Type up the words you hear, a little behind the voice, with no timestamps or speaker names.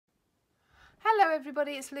Hello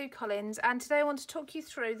everybody, it's Lou Collins, and today I want to talk you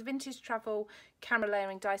through the Vintage Travel camera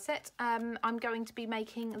layering die set. I'm going to be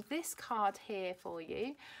making this card here for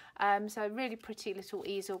you. So a really pretty little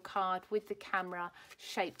easel card with the camera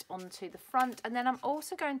shaped onto the front, and then I'm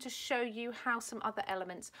also going to show you how some other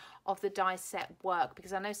elements of the die set work,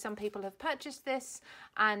 because I know some people have purchased this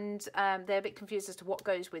and they're a bit confused as to what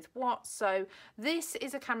goes with what. So this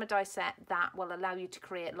is a camera die set that will allow you to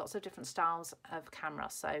create lots of different styles of camera.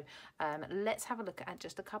 So let's have a look at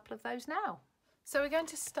just a couple of those now. So we're going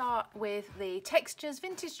to start with the Textures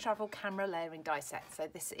Vintage Travel Camera Layering Die Set. So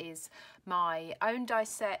this is my own die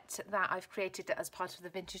set that I've created as part of the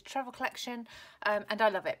Vintage Travel collection, and I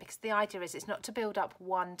love it because the idea is it's not to build up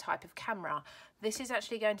one type of camera. This is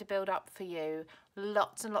actually going to build up for you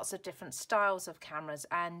lots and lots of different styles of cameras,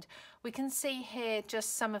 and we can see here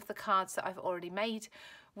just some of the cards that I've already made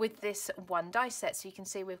with this one die set. So you can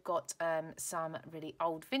see we've got some really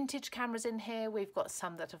old vintage cameras in here. We've got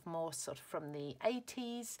some that are more sort of from the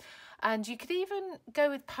 80s, and you could even go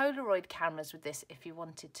with Polaroid cameras with this if you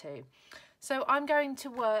wanted to. So I'm going to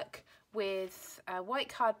work with a white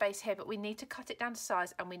card base here, but we need to cut it down to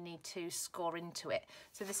size and we need to score into it.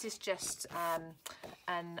 So this is just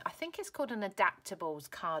I think it's called an adaptables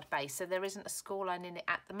card base, so there isn't a score line in it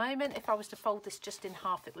at the moment. If I was to fold this just in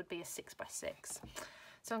half, it would be a 6x6.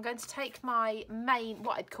 So I'm going to take my main,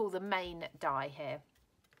 what I'd call the main die here,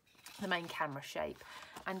 the main camera shape,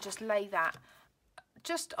 and just lay that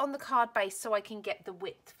just on the card base so I can get the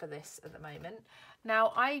width for this at the moment.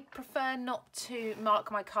 Now, I prefer not to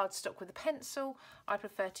mark my cardstock with a pencil. I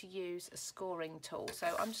prefer to use a scoring tool. So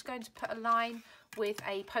I'm just going to put a line with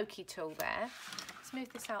a pokey tool there. Let's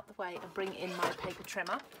move this out the way and bring in my paper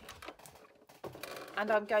trimmer.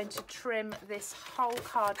 And I'm going to trim this whole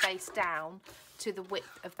card base down to the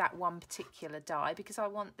width of that one particular die, because I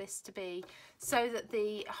want this to be so that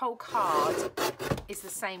the whole card is the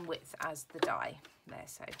same width as the die there.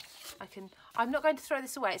 So I'm not going to throw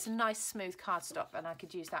this away. It's a nice smooth cardstock, and I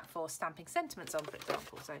could use that for stamping sentiments on, for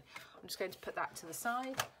example. So I'm just going to put that to the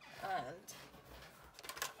side and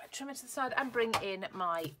trim it to the side and bring in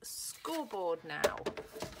my scoreboard now.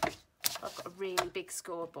 I've got a really big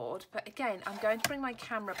scoreboard, but again, I'm going to bring my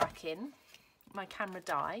camera back in, my camera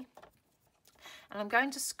die, and I'm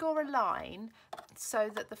going to score a line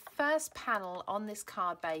so that the first panel on this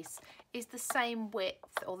card base is the same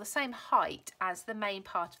width or the same height as the main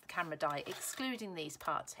part of the camera die, excluding these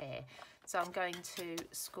parts here. So I'm going to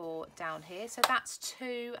score down here. So that's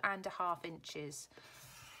 2.5 inches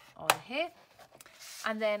on here.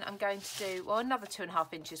 And then I'm going to do, well, another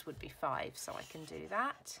 2.5 inches would be 5, so I can do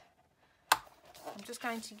that. I'm just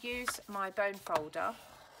going to use my bone folder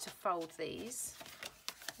to fold these,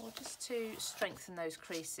 or just to strengthen those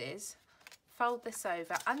creases. Fold this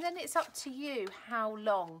over, and then it's up to you how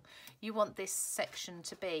long you want this section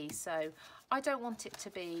to be. So I don't want it to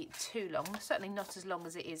be too long, certainly not as long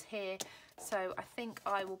as it is here. So I think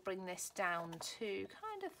I will bring this down to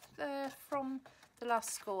kind of from the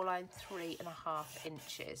last score line, 3.5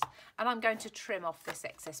 inches, and I'm going to trim off this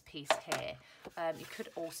excess piece here. You could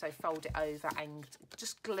also fold it over and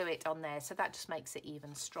just glue it on there, so that just makes it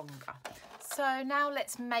even stronger. So now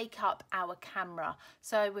let's make up our camera.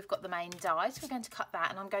 So we've got the main die, so we're going to cut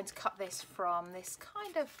that, and I'm going to cut this from this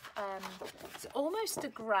kind of it's almost a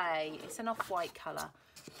grey, it's an off-white colour,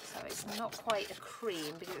 so it's not quite a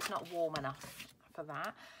cream because it's not warm enough for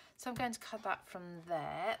that. So I'm going to cut that from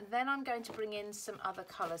there. Then I'm going to bring in some other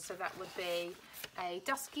colours. So that would be a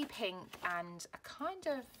dusky pink and a kind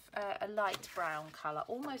of a light brown colour,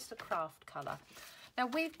 almost a craft colour. Now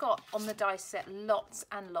we've got on the die set lots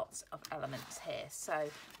and lots of elements here. So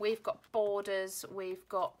we've got borders, we've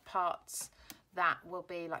got parts that will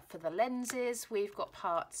be like for the lenses, we've got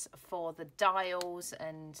parts for the dials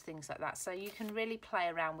and things like that. So you can really play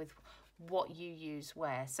around with what you use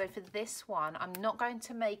where. So for this one, I'm not going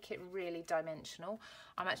to make it really dimensional.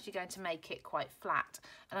 I'm actually going to make it quite flat,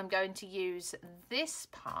 and I'm going to use this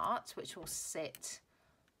part which will sit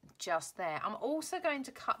just there. I'm also going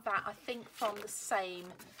to cut that, I think, from the same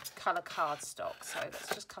colour cardstock. So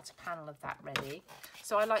let's just cut a panel of that ready.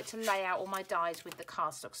 So I like to lay out all my dies with the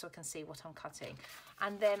cardstock so I can see what I'm cutting.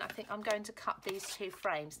 And then I think I'm going to cut these two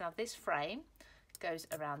frames. Now this frame goes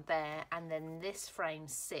around there, and then this frame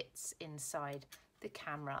sits inside the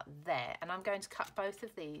camera there, and I'm going to cut both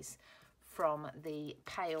of these from the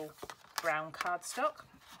pale brown cardstock.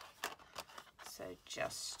 So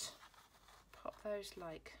just pop those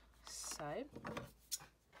like so.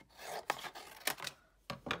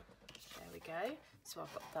 There we go. So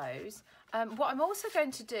I've got those. What I'm also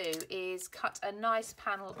going to do is cut a nice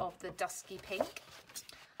panel of the dusky pink.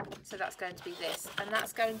 So that's going to be this, and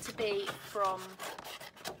that's going to be from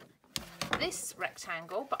this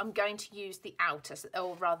rectangle, but I'm going to use the outer,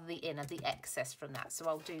 or rather the inner, the excess from that. So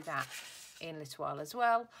I'll do that in a little while as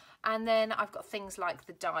well. And then I've got things like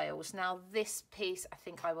the dials. Now this piece I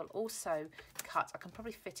think I will also cut. I can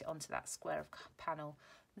probably fit it onto that square of panel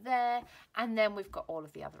there. And then we've got all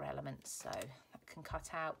of the other elements, so that can cut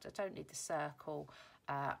out. I don't need the circle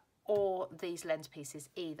or these lens pieces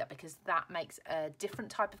either, because that makes a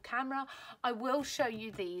different type of camera. I will show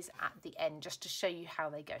you these at the end just to show you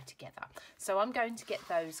how they go together. So I'm going to get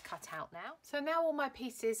those cut out now. So now all my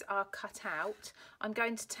pieces are cut out, I'm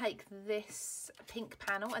going to take this pink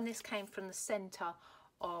panel, and this came from the center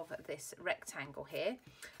of this rectangle here,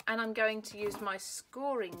 and I'm going to use my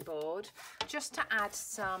scoring board just to add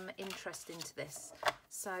some interest into this.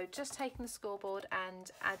 So just taking the scoreboard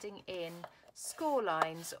and adding in score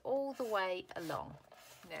lines all the way along.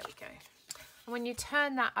 There we go. And when you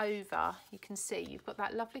turn that over, you can see you've got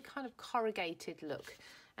that lovely kind of corrugated look,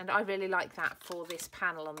 and I really like that for this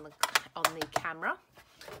panel on the camera.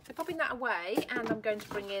 So popping that away, and I'm going to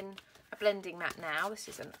bring in a blending mat now. This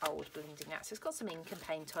is an old blending mat, so it's got some ink and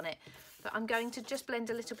paint on it, but I'm going to just blend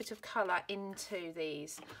a little bit of colour into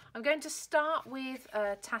these. I'm going to start with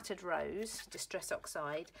Tattered Rose, Distress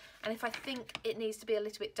Oxide, and if I think it needs to be a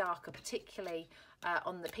little bit darker, particularly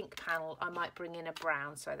on the pink panel, I might bring in a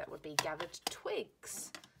brown, so that would be Gathered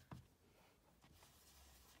Twigs.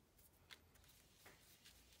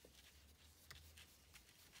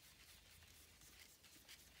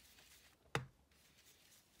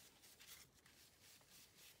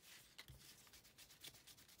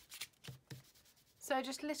 So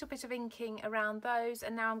just a little bit of inking around those,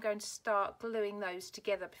 and now I'm going to start gluing those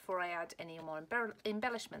together before I add any more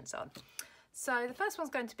embellishments on. So the first one's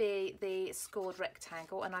going to be the scored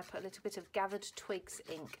rectangle, and I put a little bit of Gathered Twigs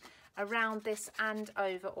ink around this and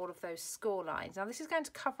over all of those score lines. Now this is going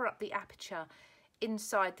to cover up the aperture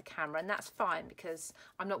inside the camera, and that's fine because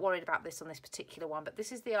I'm not worried about this on this particular one, but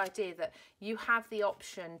this is the idea that you have the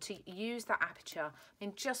option to use that aperture, I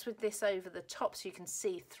mean, just with this over the top so you can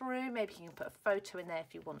see through. Maybe you can put a photo in there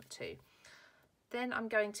if you want to. Then I'm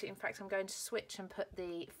going to switch and put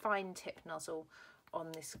the fine tip nozzle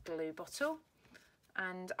on this glue bottle,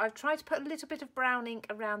 and I've tried to put a little bit of brown ink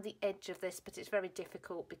around the edge of this, but it's very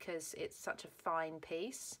difficult because it's such a fine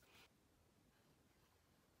piece.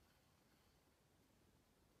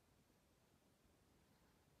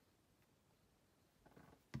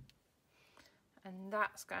 And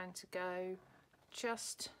that's going to go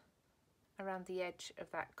just around the edge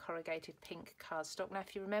of that corrugated pink cardstock. Now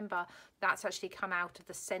if you remember, that's actually come out of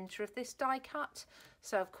the centre of this die cut,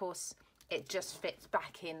 so of course it just fits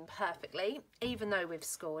back in perfectly, even though we've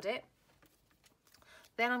scored it.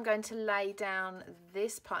 Then I'm going to lay down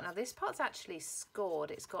this part. Now this part's actually scored,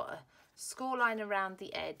 it's got a score line around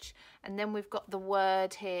the edge, and then we've got the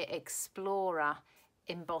word here, Explorer,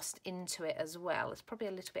 embossed into it as well. It's probably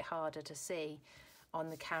a little bit harder to see on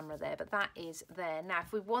the camera there, but that is there. Now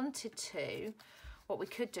if we wanted to, what we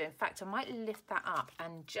could do, in fact I might lift that up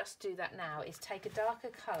and just do that now, is take a darker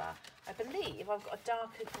colour. I believe I've got a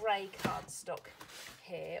darker grey cardstock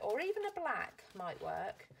here, or even a black might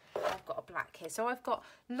work. I've got a black here, so I've got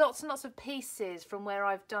lots and lots of pieces from where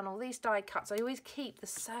I've done all these die cuts. I always keep the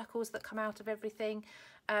circles that come out of everything,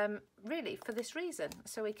 really for this reason,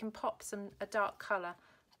 so we can pop a dark colour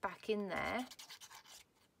back in there,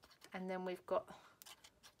 and then we've got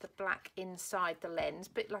the black inside the lens.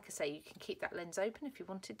 But like I say, you can keep that lens open if you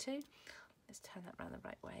wanted to. Let's turn that around the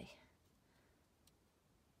right way.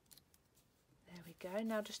 There we go.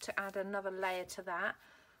 Now just to add another layer to that,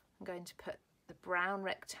 I'm going to put the brown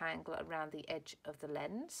rectangle around the edge of the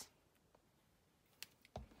lens.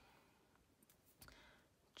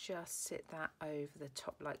 Just sit that over the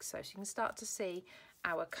top like so. So you can start to see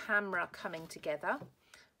our camera coming together.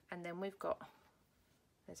 And then we've got,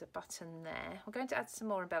 there's a button there. We're going to add some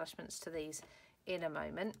more embellishments to these in a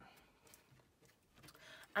moment.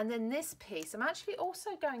 And then this piece, I'm actually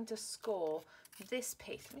also going to score this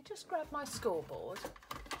piece. Let me just grab my scoreboard.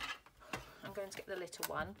 I'm going to get the little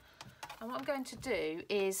one. And what I'm going to do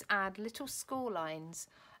is add little score lines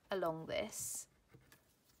along this.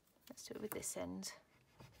 Let's do it with this end,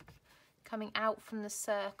 coming out from the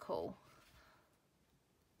circle.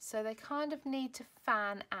 So they kind of need to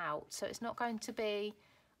fan out. So it's not going to be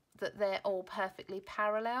that they're all perfectly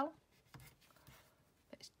parallel.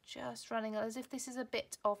 It's just running as if this is a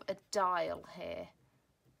bit of a dial here.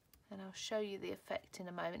 And I'll show you the effect in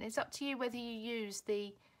a moment. It's up to you whether you use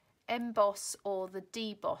the emboss or the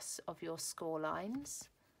deboss of your score lines.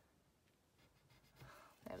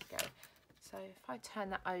 There we go. So if I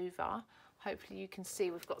turn that over, hopefully you can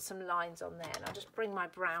see we've got some lines on there, and I'll just bring my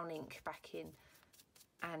brown ink back in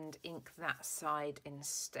and ink that side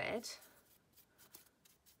instead.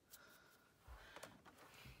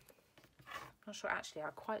 Not sure, actually I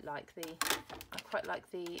quite like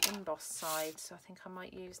the embossed side, so I think I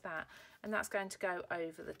might use that, and that's going to go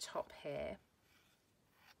over the top here,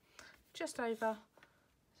 just over.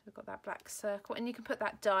 So we've got that black circle, and you can put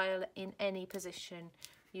that dial in any position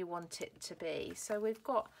you want it to be. So we've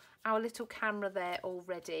got our little camera there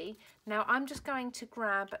already. Now I'm just going to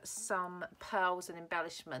grab some pearls and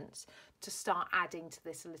embellishments to start adding to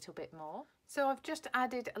this a little bit more. So I've just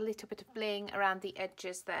added a little bit of bling around the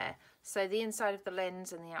edges there. So the inside of the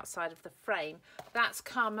lens and the outside of the frame, that's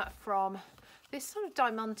come from this sort of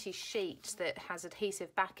diamante sheet that has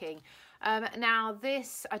adhesive backing. Now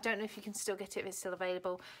this, I don't know if you can still get it, if it's still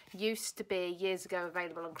available, used to be years ago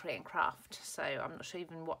available on Create and Craft, so I'm not sure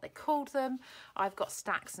even what they called them. I've got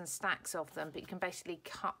stacks and stacks of them, but you can basically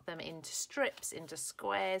cut them into strips, into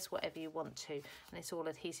squares, whatever you want to, and it's all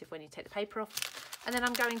adhesive when you take the paper off. And then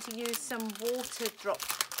I'm going to use some water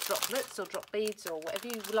droplets or drop beads, or whatever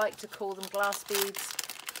you like to call them, glass beads.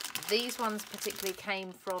 These ones particularly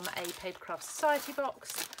came from a Papercraft Society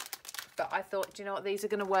box, but I thought, do you know what, these are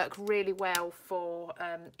going to work really well for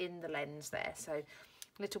in the lens there. So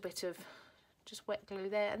a little bit of just wet glue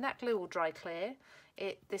there, and that glue will dry clear.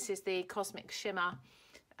 This is the Cosmic Shimmer,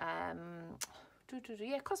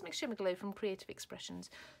 Cosmic Shimmer glue from Creative Expressions.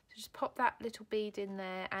 So just pop that little bead in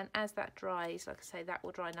there, and as that dries, like I say, that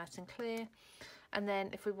will dry nice and clear. And then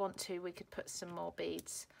if we want to, we could put some more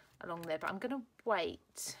beads along there, but I'm going to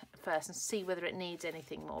wait first and see whether it needs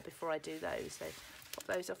anything more before I do those. So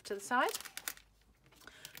pop those off to the side.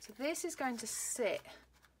 So this is going to sit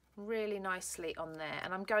really nicely on there,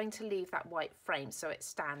 and I'm going to leave that white frame so it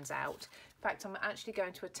stands out. In fact, I'm actually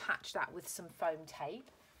going to attach that with some foam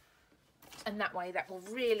tape, and that way that will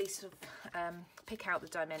really sort of pick out the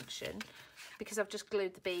dimension. Because I've just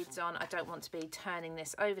glued the beads on, I don't want to be turning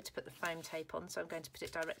this over to put the foam tape on, so I'm going to put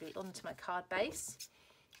it directly onto my card base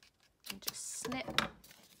and just snip,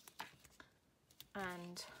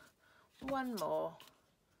 and one more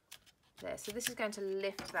there. So this is going to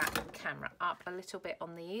lift that camera up a little bit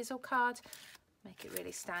on the easel card, make it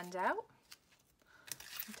really stand out.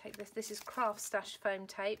 And take this is Craft Stash foam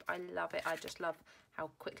tape. I love it. I just love how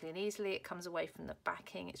quickly and easily it comes away from the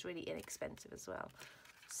backing. It's really inexpensive as well.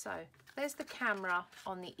 So there's the camera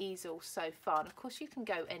on the easel so far, and of course you can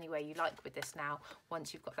go anywhere you like with this now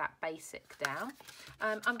once you've got that basic down.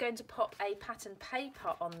 I'm going to pop a pattern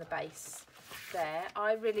paper on the base there.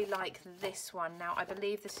 I really like this one. Now I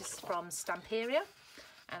believe this is from Stamperia,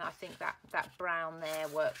 and I think that brown there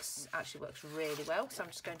actually works really well. So I'm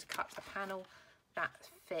just going to cut a panel that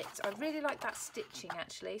fits. I really like that stitching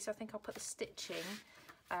actually, so I think I'll put the stitching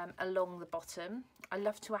along the bottom. I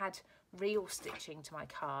love to add real stitching to my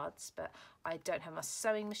cards, but I don't have my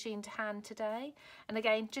sewing machine to hand today. And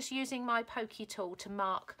again, just using my pokey tool to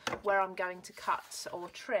mark where I'm going to cut or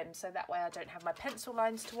trim, so that way I don't have my pencil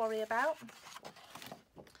lines to worry about.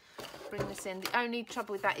 Bring this in. The only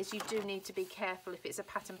trouble with that is you do need to be careful if it's a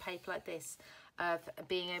pattern paper like this of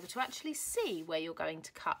being able to actually see where you're going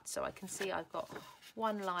to cut. So I can see I've got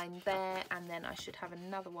one line there, and then I should have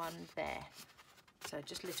another one there. So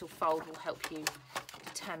just a little fold will help you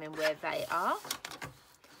determine where they are.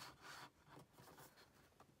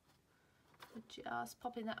 Just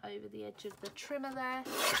popping that over the edge of the trimmer there,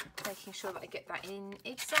 making sure that I get that in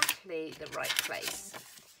exactly the right place.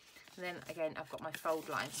 And then again, I've got my fold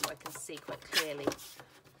line so I can see quite clearly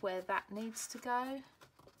where that needs to go.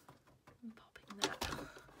 And popping that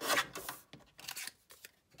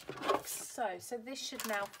like so. So this should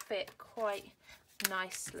now fit quite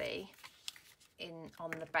nicely on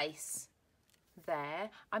the base there.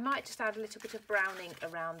 I might just add a little bit of brown ink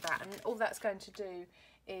around that, and all that's going to do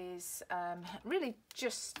is really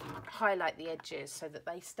just highlight the edges so that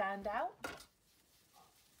they stand out.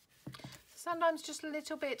 Sometimes just a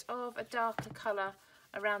little bit of a darker colour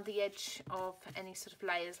around the edge of any sort of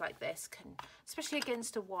layers like this can, especially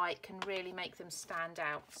against a white, can really make them stand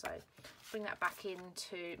out. So bring that back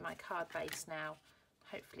into my card base now.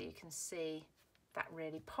 Hopefully you can see that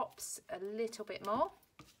really pops a little bit more.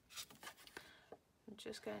 I'm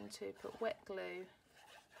just going to put wet glue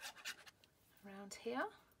around here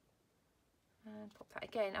and pop that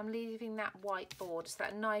again. I'm leaving that white border, so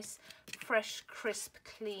that nice, fresh, crisp,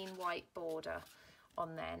 clean white border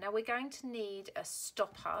on there. Now we're going to need a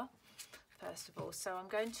stopper first of all, so I'm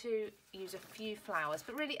going to use a few flowers,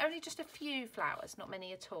 but really only just a few flowers, not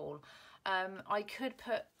many at all. I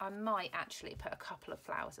might actually put a couple of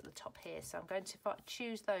flowers at the top here, so I'm going to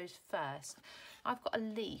choose those first. I've got a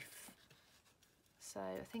leaf So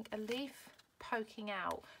I think a leaf poking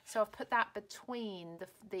out, so I've put that between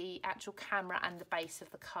the actual camera and the base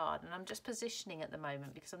of the card, and I'm just positioning at the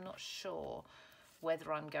moment because I'm not sure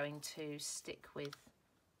whether I'm going to stick with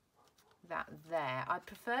that there. I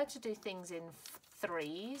prefer to do things in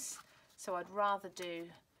threes, so I'd rather do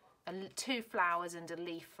 2 flowers and a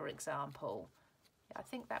leaf, for example. I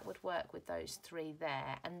think that would work with those 3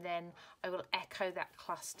 there, and then I will echo that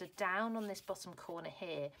cluster down on this bottom corner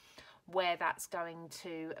here, where that's going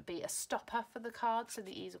to be a stopper for the card so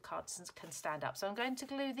the easel cards can stand up. So I'm going to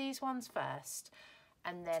glue these ones first,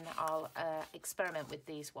 and then I'll experiment with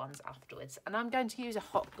these ones afterwards. And I'm going to use a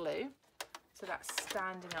hot glue, so that's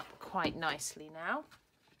standing up quite nicely now.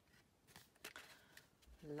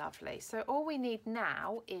 Lovely. So all we need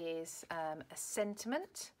now is a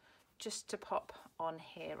sentiment just to pop on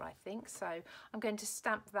here, I think. So I'm going to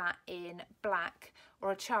stamp that in black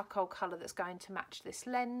or a charcoal colour that's going to match this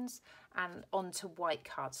lens, and onto white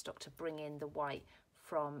cardstock to bring in the white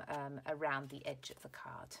from around the edge of the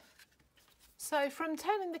card. So from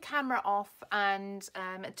turning the camera off and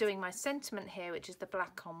doing my sentiment here, which is the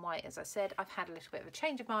black on white, as I said, I've had a little bit of a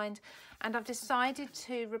change of mind, and I've decided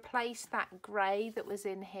to replace that grey that was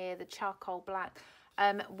in here, the charcoal black,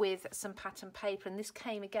 with some pattern paper. And this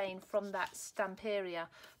came again from that Stamperia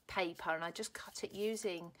paper, and I just cut it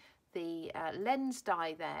using the lens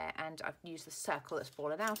die there, and I've used the circle that's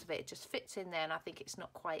fallen out of it. It just fits in there, and I think it's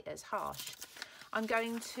not quite as harsh. I'm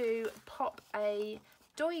going to pop a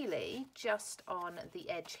doily just on the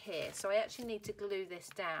edge here, so I actually need to glue this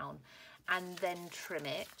down and then trim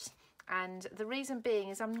it. And the reason being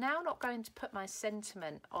is I'm now not going to put my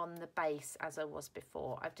sentiment on the base as I was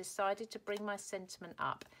before. I've decided to bring my sentiment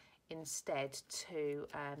up instead to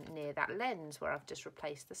near that lens where I've just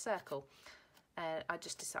replaced the circle. I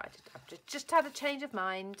just decided, I've just had a change of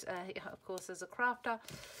mind. Of course, as a crafter,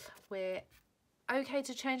 we're okay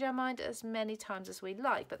to change our mind as many times as we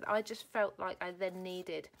like, but I just felt like I then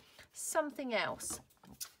needed something else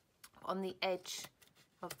on the edge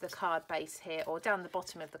of the card base here, or down the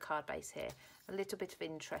bottom of the card base here, a little bit of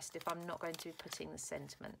interest if I'm not going to be putting the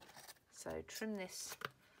sentiment. So trim this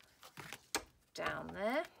down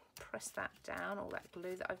there, press that down, all that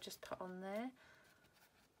glue that I've just put on there,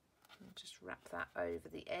 and just wrap that over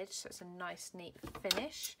the edge so it's a nice neat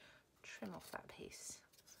finish. Trim off that piece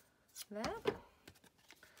there.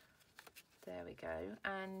 There we go.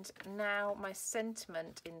 And now my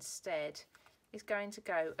sentiment instead is going to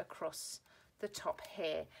go across the top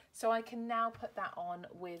here, so I can now put that on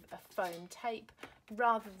with a foam tape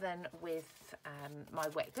rather than with my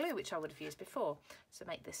wet glue, which I would have used before, so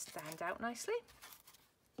make this stand out nicely.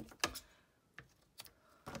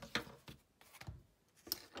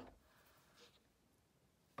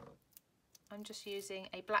 I'm just using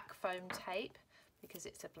a black foam tape because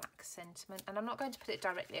it's a black sentiment, and I'm not going to put it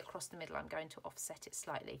directly across the middle, I'm going to offset it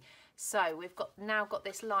slightly. So we've now got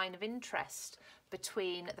this line of interest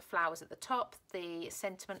between the flowers at the top, the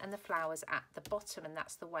sentiment, and the flowers at the bottom, and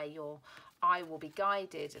that's the way your eye will be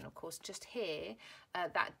guided. And of course, just here,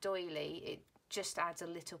 that doily, it just adds a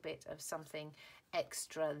little bit of something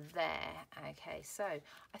extra there. Okay, so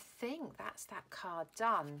I think that's that card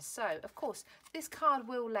done. So of course this card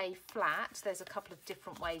will lay flat. There's a couple of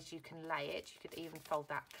different ways you can lay it. You could even fold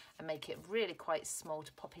that and make it really quite small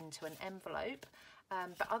to pop into an envelope,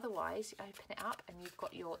 but otherwise you open it up and you've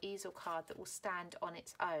got your easel card that will stand on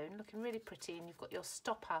its own, looking really pretty, and you've got your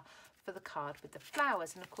stopper for the card with the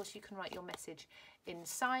flowers, and of course you can write your message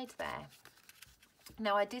inside there.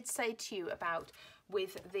 Now, I did say to you about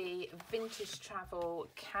with the Vintage Travel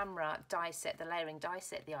camera die set, the layering die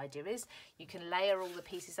set, the idea is you can layer all the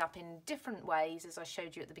pieces up in different ways, as I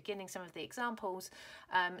showed you at the beginning, some of the examples,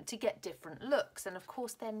 to get different looks. And of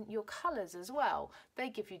course then your colours as well, they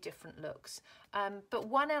give you different looks. But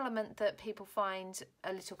one element that people find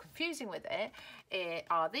a little confusing with it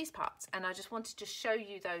are these parts, and I just wanted to show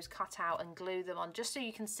you those cut out and glue them on, just so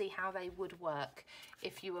you can see how they would work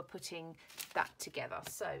if you were putting that together.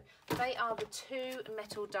 So they are the two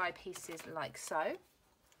metal die pieces like so,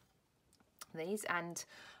 these, and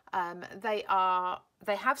they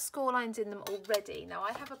have score lines in them already. Now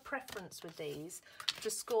I have a preference with these to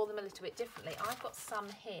score them a little bit differently. I've got some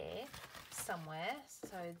here somewhere,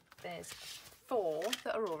 so there's 4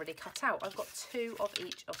 that are already cut out. I've got 2 of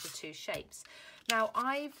each of the 2 shapes. Now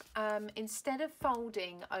I've, instead of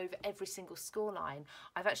folding over every single score line,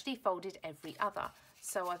 I've actually folded every other.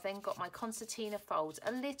 So I've then got my concertina folds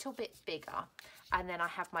a little bit bigger, and then I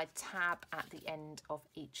have my tab at the end of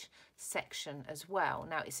each section as well.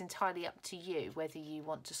 Now it's entirely up to you whether you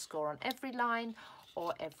want to score on every line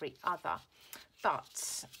or every other.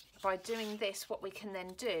 But by doing this, what we can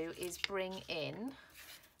then do is bring in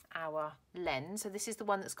our lens. So this is the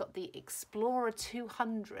one that's got the Explorer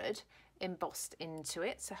 200 embossed into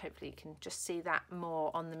it. So hopefully you can just see that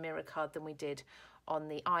more on the mirror card than we did on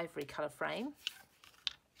the ivory colour frame.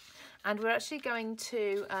 And we're actually going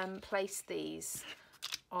to place these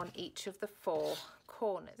on each of the 4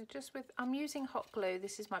 corners. So just with, I'm using hot glue.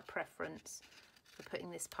 This is my preference for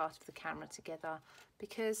putting this part of the camera together,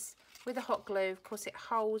 because with the hot glue, of course, it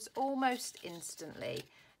holds almost instantly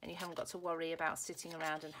and you haven't got to worry about sitting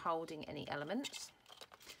around and holding any elements.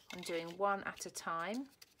 I'm doing one at a time.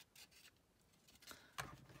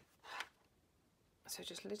 So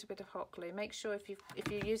just a little bit of hot glue. Make sure if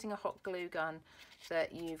you're using a hot glue gun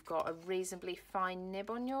that you've got a reasonably fine nib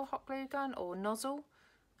on your hot glue gun or nozzle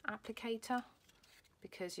applicator,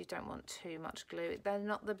 because you don't want too much glue. They're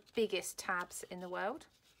not the biggest tabs in the world.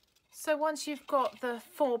 So once you've got the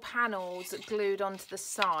 4 panels glued onto the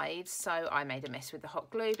sides, so I made a mess with the hot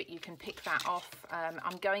glue, but you can pick that off.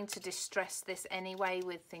 I'm going to distress this anyway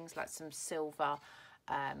with things like some silver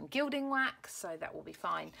gilding wax, so that will be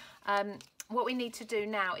fine. What we need to do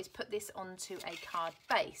now is put this onto a card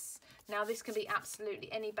base. Now this can be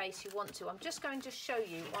absolutely any base you want to. I'm just going to show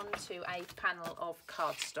you onto a panel of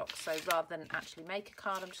cardstock. So rather than actually make a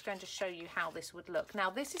card, I'm just going to show you how this would look. Now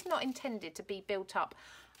this is not intended to be built up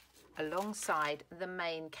alongside the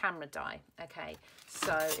main camera die. Okay,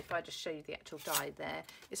 so if I just show you the actual die there,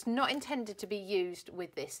 it's not intended to be used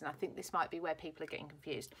with this, and I think this might be where people are getting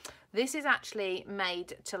confused. This is actually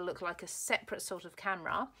made to look like a separate sort of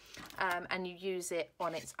camera, and you use it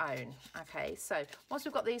on its own. Okay, so once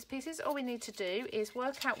we've got these pieces, all we need to do is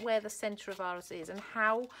work out where the center of ours is and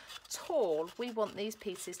how tall we want these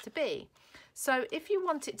pieces to be. So if you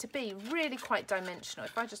want it to be really quite dimensional,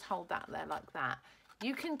 if I just hold that there like that,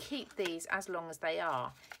 you can keep these as long as they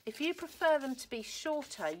are. If you prefer them to be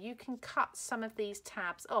shorter, you can cut some of these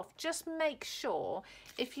tabs off. Just make sure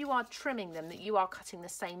if you are trimming them that you are cutting the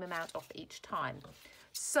same amount off each time.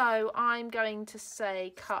 So I'm going to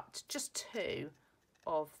say cut just 2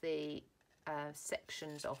 of the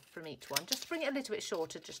sections off from each one. Just bring it a little bit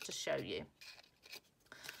shorter just to show you.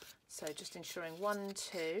 So just ensuring 1,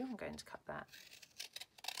 2, I'm going to cut that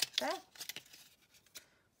there.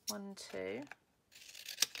 1, 2.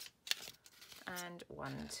 And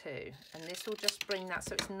 1, 2, and this will just bring that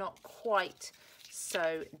so it's not quite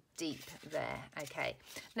so deep there. Okay,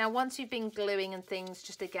 now once you've been gluing and things,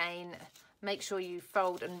 just again make sure you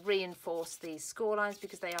fold and reinforce these score lines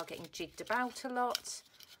because they are getting jigged about a lot,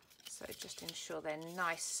 so just ensure they're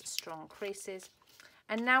nice strong creases.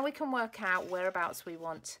 And now we can work out whereabouts we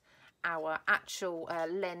want our actual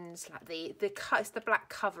lens, like it's the black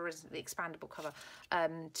cover, isn't the expandable cover,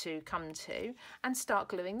 to come to, and start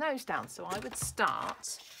gluing those down. So I would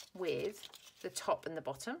start with the top and the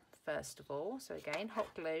bottom first of all. So again, hot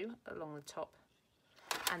glue along the top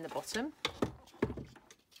and the bottom.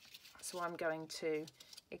 So I'm going to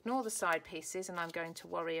ignore the side pieces and I'm going to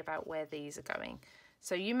worry about where these are going.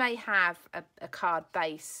 So you may have a card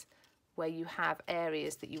base where you have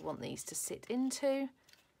areas that you want these to sit into.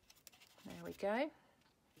 There we go.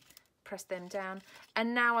 Press them down.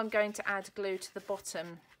 And now I'm going to add glue to the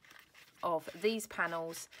bottom of these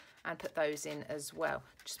panels and put those in as well.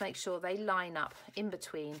 Just make sure they line up in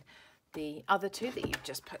between the other 2 that you've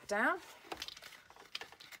just put down.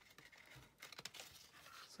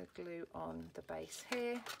 So glue on the base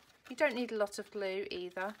here. You don't need a lot of glue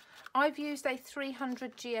either. I've used a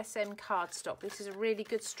 300 GSM cardstock. This is a really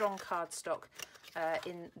good strong cardstock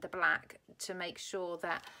in the black to make sure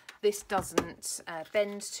that this doesn't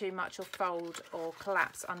bend too much or fold or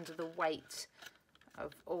collapse under the weight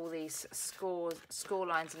of all these score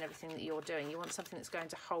lines and everything that you're doing. You want something that's going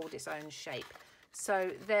to hold its own shape.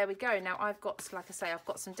 So there we go. Now I've got, like I say, I've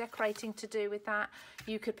got some decorating to do with that.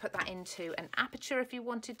 You could put that into an aperture if you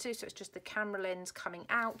wanted to, so it's just the camera lens coming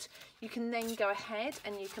out. You can then go ahead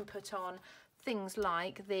and you can put on things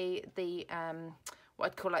like the what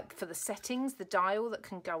I'd call, like, for the settings, the dial that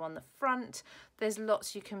can go on the front. There's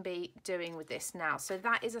lots you can be doing with this now. So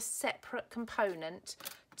that is a separate component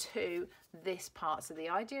to this part. So the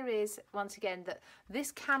idea is, once again, that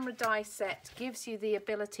this camera die set gives you the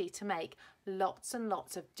ability to make lots and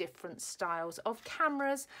lots of different styles of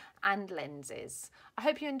cameras and lenses. I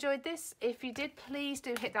hope you enjoyed this. If you did, please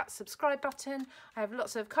do hit that subscribe button. I have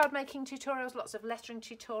lots of card making tutorials, lots of lettering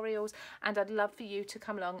tutorials, and I'd love for you to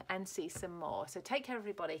come along and see some more. So take care,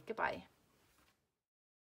 everybody. Goodbye.